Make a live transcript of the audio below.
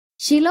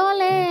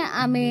Shilole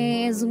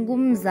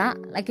amezungumza,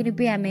 lakini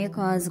pia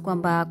ameweka wazi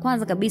kwamba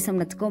kwanza kabisa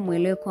mnatakiwa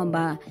muelewe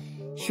kwamba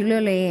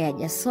Shilole yeye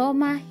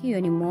hajasoma,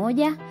 hiyo ni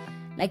moja.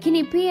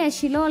 Lakini pia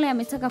Shilole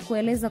ametaka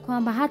kueleza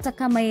kwamba hata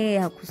kama yeye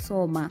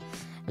hakusoma,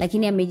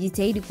 lakini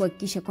amejitahidi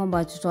kuhakikisha kwamba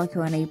watoto wake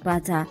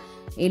wanaipata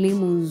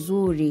elimu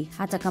nzuri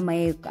hata kama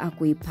yeye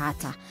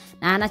hakuipata.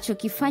 Na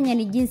anachokifanya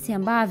ni jinsi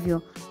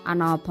ambavyo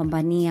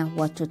anawapambania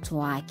watoto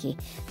wake.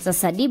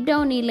 Sasa deep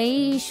down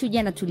ile issue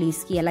jana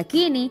tulisikia,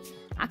 lakini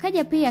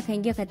akaja pia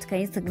akaingia katika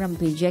Instagram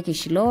page yake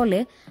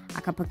Shilole,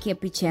 akapakia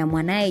picha ya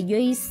mwanae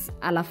Joyce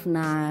alafu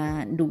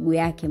na ndugu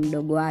yake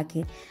mdogo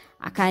wake.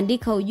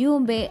 Akaandika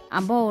ujumbe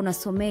ambao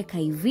unasomeka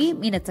hivi,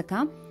 mimi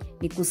nataka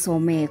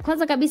nikusomee.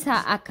 Kwanza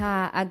kabisa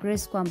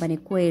aka-aggress kwamba ni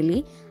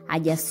kweli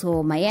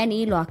hajasoma, yani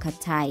hilo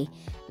akatai.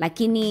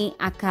 Lakini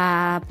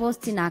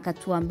akaposti na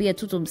akatuambia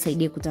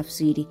tumsaidie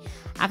kutafsiri.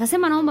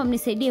 Akasema naomba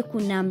mnisaidie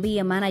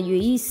kuniambia maana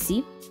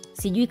Joyce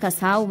sijui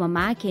kasahau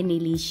mama yake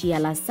niliishia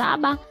la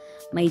Saba,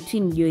 my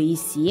twin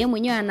Joyce. Yeye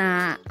mwenyewe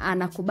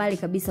anakubali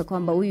kabisa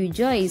kwamba huyu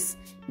Joyce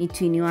ni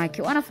twin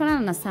wake.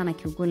 Wanafanana sana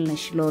kiukweli na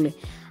Shilole.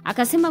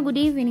 Akasema good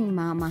evening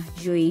mama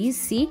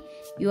Joyce,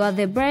 you are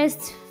the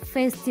best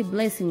first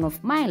blessing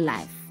of my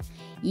life.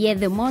 You're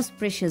the most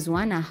precious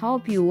one. I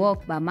hope you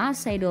walk by my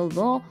side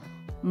through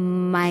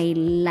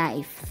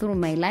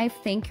my life.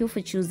 Thank you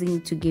for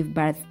choosing to give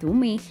birth to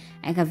me.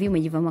 Akavyo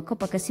mejiva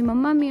makopa akasema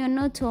mami, you're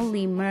not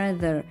only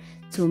mother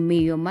to me,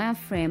 you're my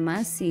friend,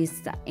 my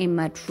sister, and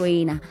my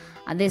trainer.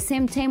 At the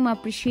same time, I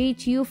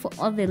appreciate you for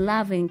all the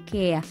love and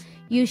care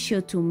you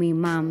show to me,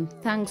 mom.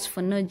 Thanks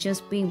for not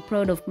just being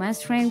proud of my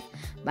strength,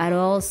 but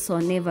also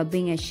never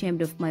being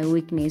ashamed of my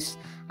weakness.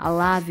 I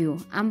love you.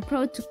 I'm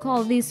proud to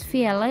call this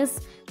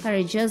fearless,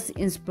 courageous,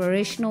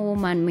 inspirational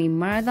woman my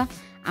mother.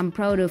 I'm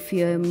proud of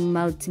your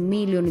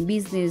multi-million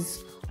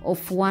business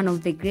of one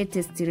of the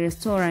greatest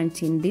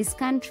restaurants in this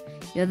country.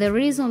 You're the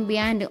reason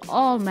behind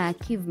all my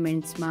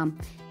achievements, mom.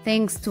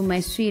 Thanks to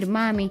my sweet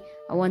mommy,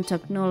 I want to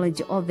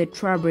acknowledge all the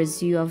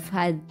troubles you have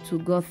had to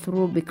go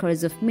through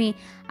because of me.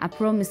 I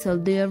promise I'll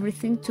do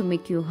everything to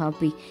make you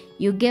happy.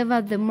 You gave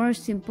up the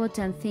most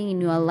important thing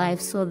in your life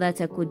so that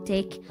I could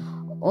take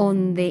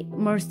on the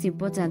most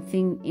important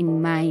thing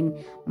in mine.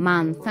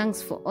 Mom,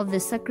 thanks for all the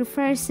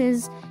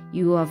sacrifices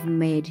you have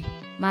made.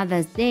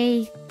 Mother's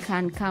Day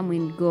can come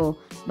and go,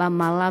 but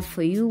my love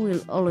for you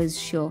will always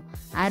show.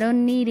 I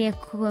don't need a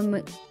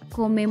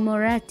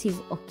commemorative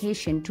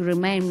occasion to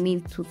remind me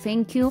to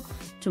thank you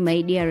to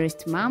my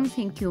dearest mom.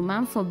 Thank you,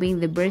 mom, for being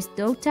the best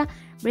daughter,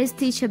 best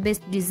teacher,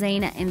 best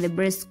designer, and the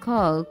best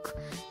cook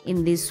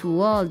in this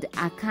world.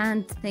 I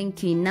can't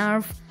thank you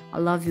enough. I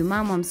love you,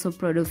 mom. I'm so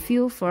proud of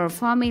you for our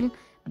family,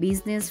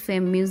 business,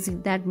 fame,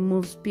 music that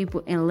moves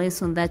people, and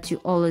lesson that you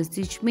always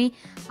teach me.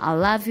 I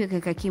love you.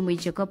 Kaka Kimwe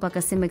Jacob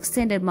akasema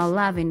extended my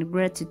love and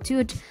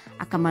gratitude.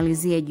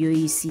 Akamalizia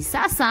Joyce.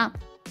 Sasa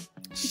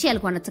Shishi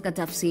alikuwa anataka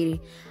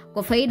tafsiri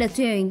kwa faida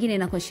tu ya wengine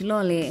na kwa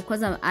Shilole.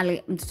 Kwanza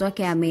mtoto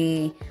wake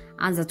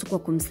ameanza tu kwa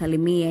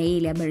kumsalimia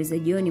ile habari za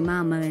jioni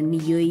mama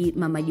ni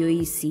mama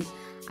Joyce.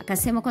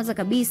 Akasema kwanza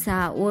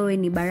kabisa wewe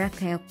ni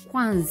baraka ya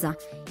kwanza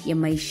ya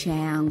maisha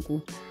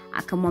yangu.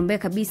 Akamwambia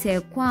kabisa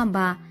ya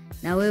kwamba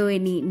na wewe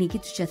ni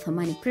kitu cha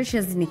thamani,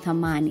 precious ni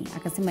thamani.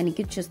 Akasema ni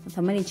kitu cha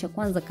thamani cha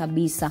kwanza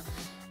kabisa.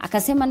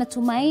 Akasema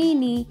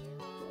natumaini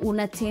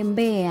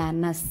unatembea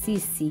na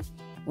sisi,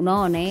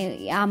 unaona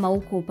ama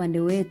uko upande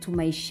wetu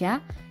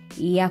maisha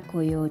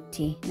yako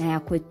yote na ya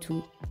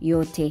kwetu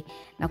yote.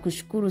 Na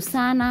kushukuru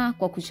sana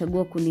kwa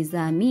kuchagua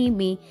kunizaa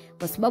mimi,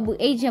 kwa sababu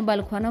age ambayo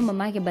alikuwa nayo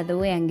mama yake by the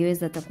way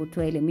angeweza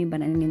atakutoa ile mimba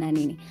na nini na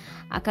nini.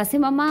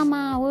 Akasema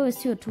mama, wewe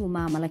sio tu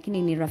mama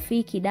lakini ni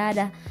rafiki,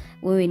 dada,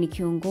 wewe ni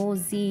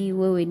kiongozi,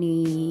 wewe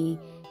ni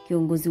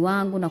kiongozi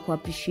wangu na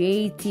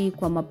kuappreciate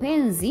kwa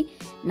mapenzi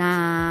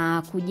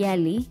na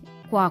kujali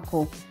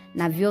kwako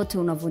na vyote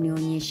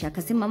unavyonionyesha.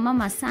 Akasema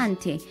mama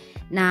asante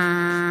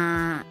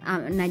na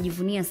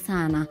najivunia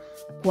sana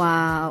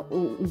kwa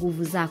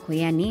nguvu zako,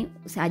 yani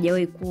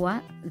hajawahi kuwa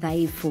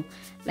dhaifu.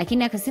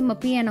 Lakini akasema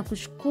pia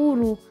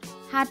nakushukuru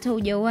hata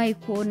hujawahi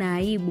kuona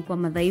aibu kwa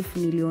madhaifu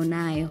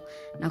nilionayo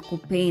na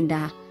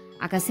kupenda.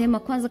 Akasema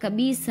kwanza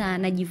kabisa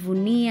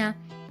najivunia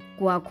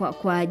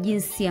kwa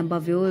jinsi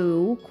ambavyo wewe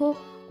uko.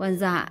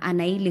 Kwanza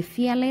ana ile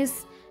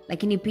fearless,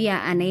 lakini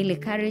pia ana ile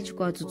courage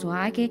kwa watoto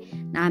wake,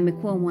 na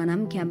amekuwa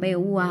mwanamke ambaye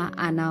huwa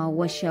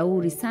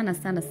anawashauri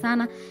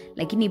sana,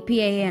 lakini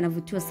pia yeye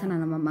anavutiwa sana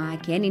na mama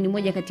yake. Yani ni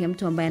moja kati ya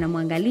mtu ambaye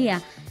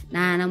anamwangalia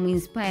na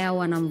anamuinspire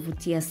au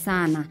anamvutia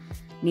sana.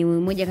 Ni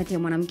mmoja kati ya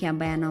mwanamke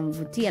ambaye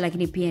anamvutia,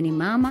 lakini pia ni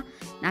mama.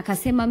 Na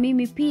akasema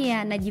mimi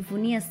pia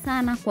najivunia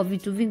sana kwa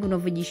vitu vingi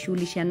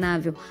unavyojishughulisha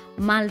navyo,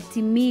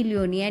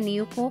 multi-million, yani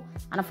yuko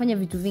anafanya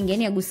vitu vingi,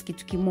 yani agusi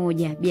kitu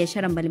kimoja,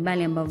 biashara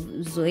mbalimbali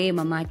ambazo yeye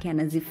mama yake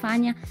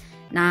anazifanya,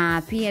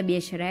 na pia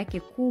biashara yake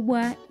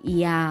kubwa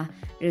ya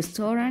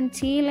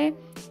restaurant ile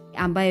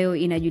ambayo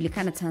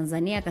inajulikana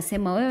Tanzania.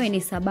 Akasema wewe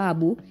ni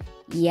sababu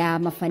ya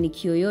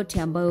mafanikio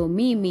yote ambayo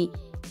mimi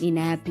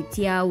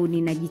ninayapitia au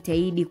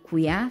ninajitahidi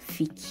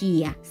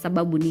kuyafikia,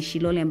 sababu ni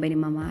Shilole ambaye ni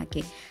mama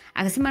yake.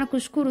 Akasema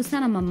nakushukuru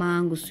sana mama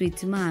yangu,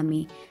 sweet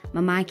mami,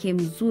 mama yake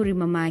mzuri,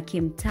 mama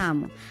yake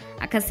mtamu.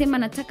 Akasema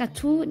nataka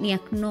tu ni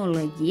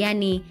acknowledge,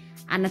 yani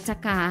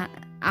anataka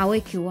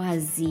aweke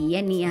wazi,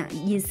 yani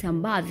jinsi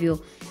ambavyo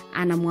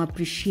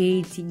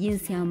anamuappreciate,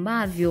 jinsi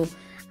ambavyo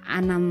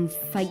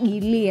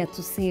anamfagilia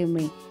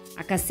tuseme.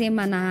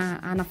 Akasema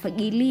na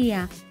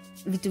anafagilia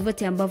vitu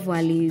vyote ambavyo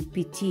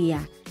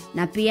alipitia,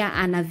 na pia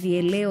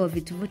anavielewa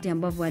vitu vyote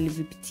ambavyo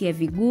alivipitia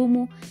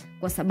vigumu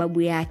kwa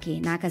sababu yake.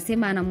 Na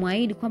akasema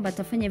anamuahidi kwamba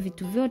atafanya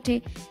vitu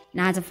vyote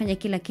na atafanya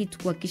kila kitu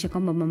kuhakikisha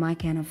kwamba mama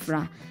yake ana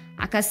furaha.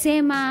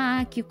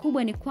 Akasema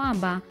kikubwa ni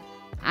kwamba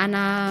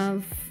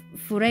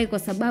anafurahi kwa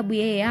sababu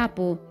yeye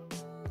hapo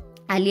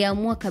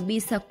aliamua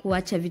kabisa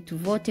kuacha vitu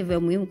vyote vya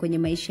muhimu kwenye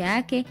maisha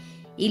yake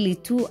ili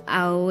tu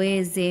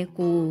aweze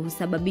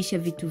kusababisha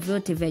vitu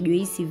vyote vya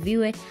Joyce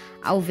viwe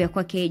au vya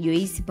kwake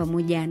Joyce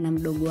pamoja na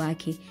mdogo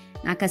wake.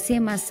 Na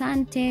akasema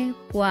asante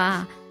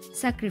kwa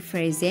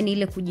sacrifice, yani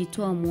ile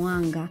kujitoa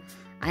mwanga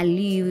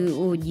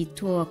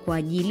aliyojitoa kwa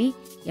ajili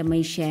ya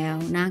maisha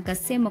yao. Na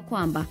akasema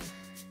kwamba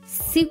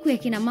siku ya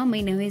kina mama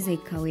inaweza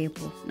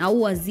ikawepo, na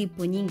huwa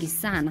zipo nyingi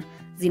sana,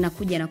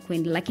 zinakuja na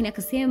kwenda, lakini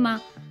akasema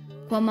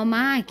kwa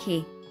mama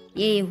yake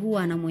yeye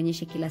huwa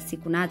anamuonyesha kila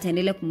siku na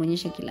ataendelea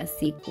kumuonyesha kila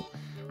siku.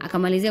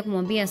 Akamalizia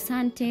kumwambia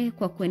asante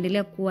kwa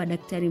kuendelea kuwa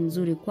daktari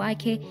mzuri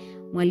kwake,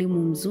 mwalimu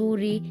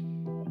mzuri,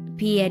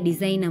 pia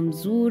designer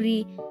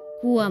mzuri,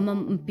 kuwa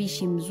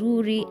mpishi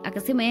mzuri.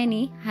 Akasema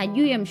yani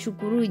hajui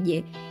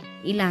amshukuruje,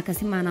 ila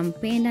akasema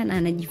anampenda na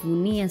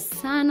anajivunia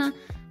sana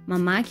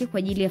mama yake kwa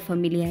ajili ya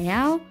familia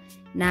yao,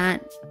 na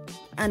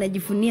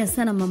anajivunia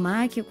sana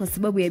mama yake kwa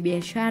sababu ya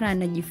biashara,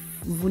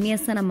 anajivunia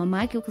sana mama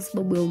yake kwa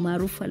sababu ya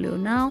umaarufu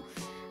alionao,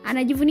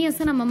 anajivunia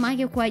sana mama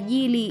yake kwa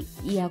ajili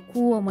ya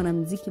kuwa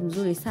mwanamuziki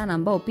mzuri sana,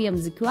 ambao pia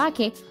muziki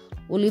wake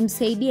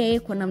ulimsaidia yeye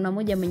kwa namna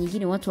moja ama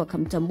nyingine, watu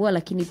wakamtambua,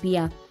 lakini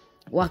pia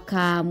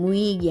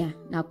wakamuiga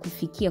na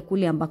kufikia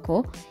kule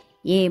ambako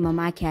yeye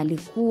mama yake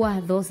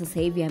alikuwa, though sasa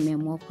hivi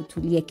ameamua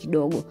kutulia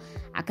kidogo.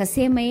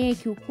 Akasema yeye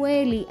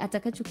kiukweli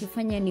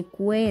atakachokifanya ni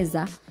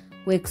kuweza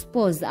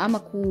kuexpose ama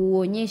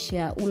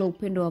kuonyesha ule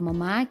upendo wa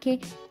mama yake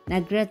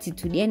na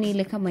gratitude, yani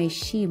ile kama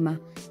heshima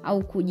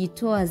au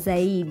kujitoa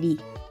zaidi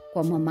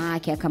kwa mama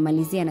yake.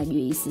 Akamalizia na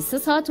Joyce.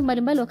 Sasa watu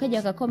mbalimbali wakaja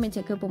wakakomenti,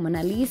 akiwepo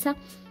Mona Lisa.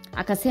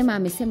 Akasema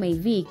amesema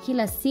hivi,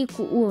 kila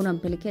siku uwe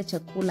unampelekea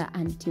chakula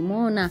Auntie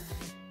Mona.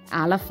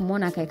 Alafu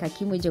Mona akaeka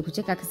kimo cha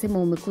kucheka, akasema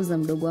umekuza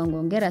mdogo wangu,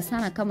 hongera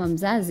sana kama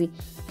mzazi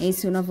na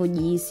hisi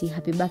unavyojihisi,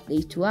 happy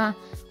birthday to her.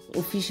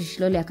 Official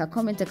Shilole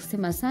akakomenti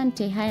akasema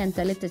asante, haya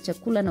nitaleta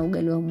chakula na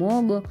ugali wa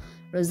muogo.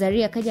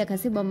 Rosaria akaja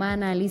akasema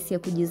maana halisi ya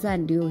kujizaa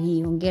ndio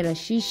hii, hongera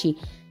shishi.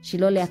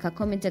 Shilole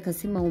akakomenti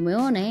akasema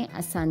umeona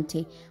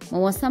asante.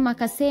 Mawasama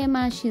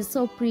akasema she's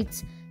so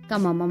pretty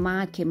kama mama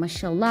yake,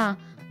 mashallah.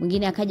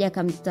 Mwingine akaja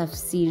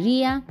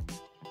akamtafsiria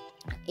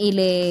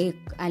ile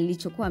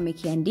alichokuwa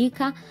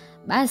amekiandika.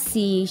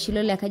 Basi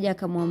Shilole akaja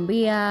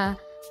akamwambia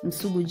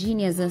Msugu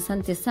Genius,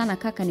 asante sana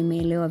kaka,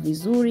 nimeelewa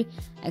vizuri.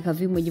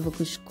 Akavimo hivyo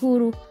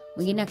kushukuru.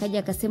 Mwingine akaja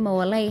akasema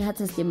walai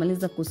hata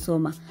sijamaliza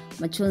kusoma,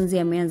 machozi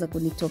yameanza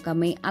kunitoka.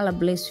 May Allah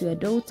bless your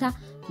daughter,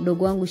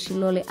 mdogo wangu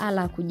Shilole,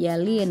 Allah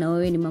akujalie na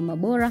wewe ni mama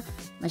bora,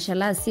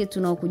 mashallah. Sisi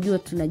tunaokujua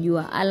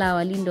tunajua, Allah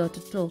walinde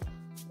watoto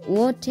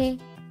wote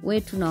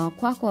wetu na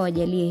wakwako,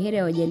 wajalie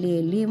heri, wajalie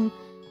elimu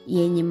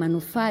yenye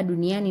manufaa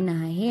duniani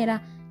na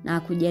ahera, na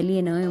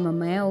akujalie na wewe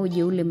mama yao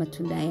uje ule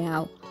matunda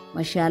yao,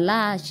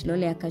 mashallah.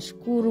 Shilole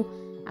akashukuru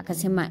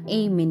akasema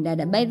amen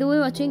dada. By the way,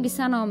 watu wengi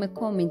sana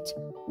wamecomment,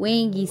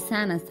 wengi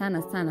sana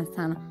sana sana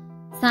sana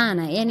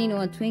sana, yani ni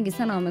watu wengi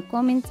sana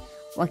wamecomment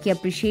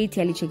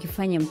wakiappreciate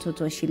alichokifanya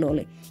mtoto wa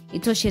Shilole.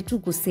 Itoshe tu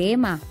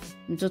kusema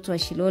mtoto wa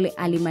Shilole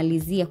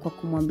alimalizia kwa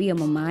kumwambia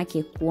mama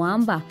yake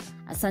kwamba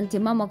asante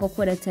mama kwa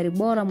kuwa daktari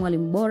bora,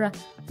 mwalimu bora,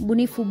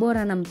 mbunifu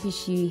bora na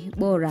mpishi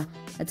bora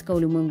katika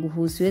ulimwengu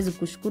huu. Siwezi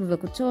kushukuru vya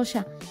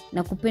kutosha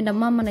na kupenda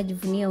mama,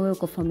 najivunia wewe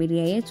kwa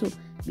familia yetu,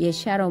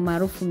 biashara,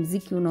 umaarufu,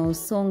 muziki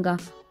unaosonga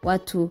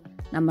watu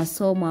na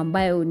masomo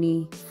ambayo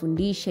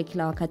unifundisha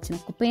kila wakati.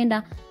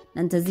 Nakupenda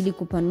na nitazidi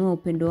kupanua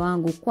upendo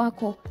wangu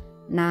kwako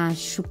na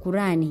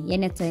shukurani,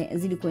 yani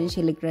atazidi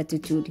kuonyesha ile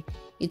gratitude.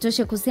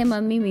 Itoshe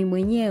kusema mimi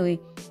mwenyewe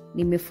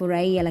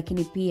nimefurahia,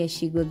 lakini pia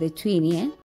she got the twin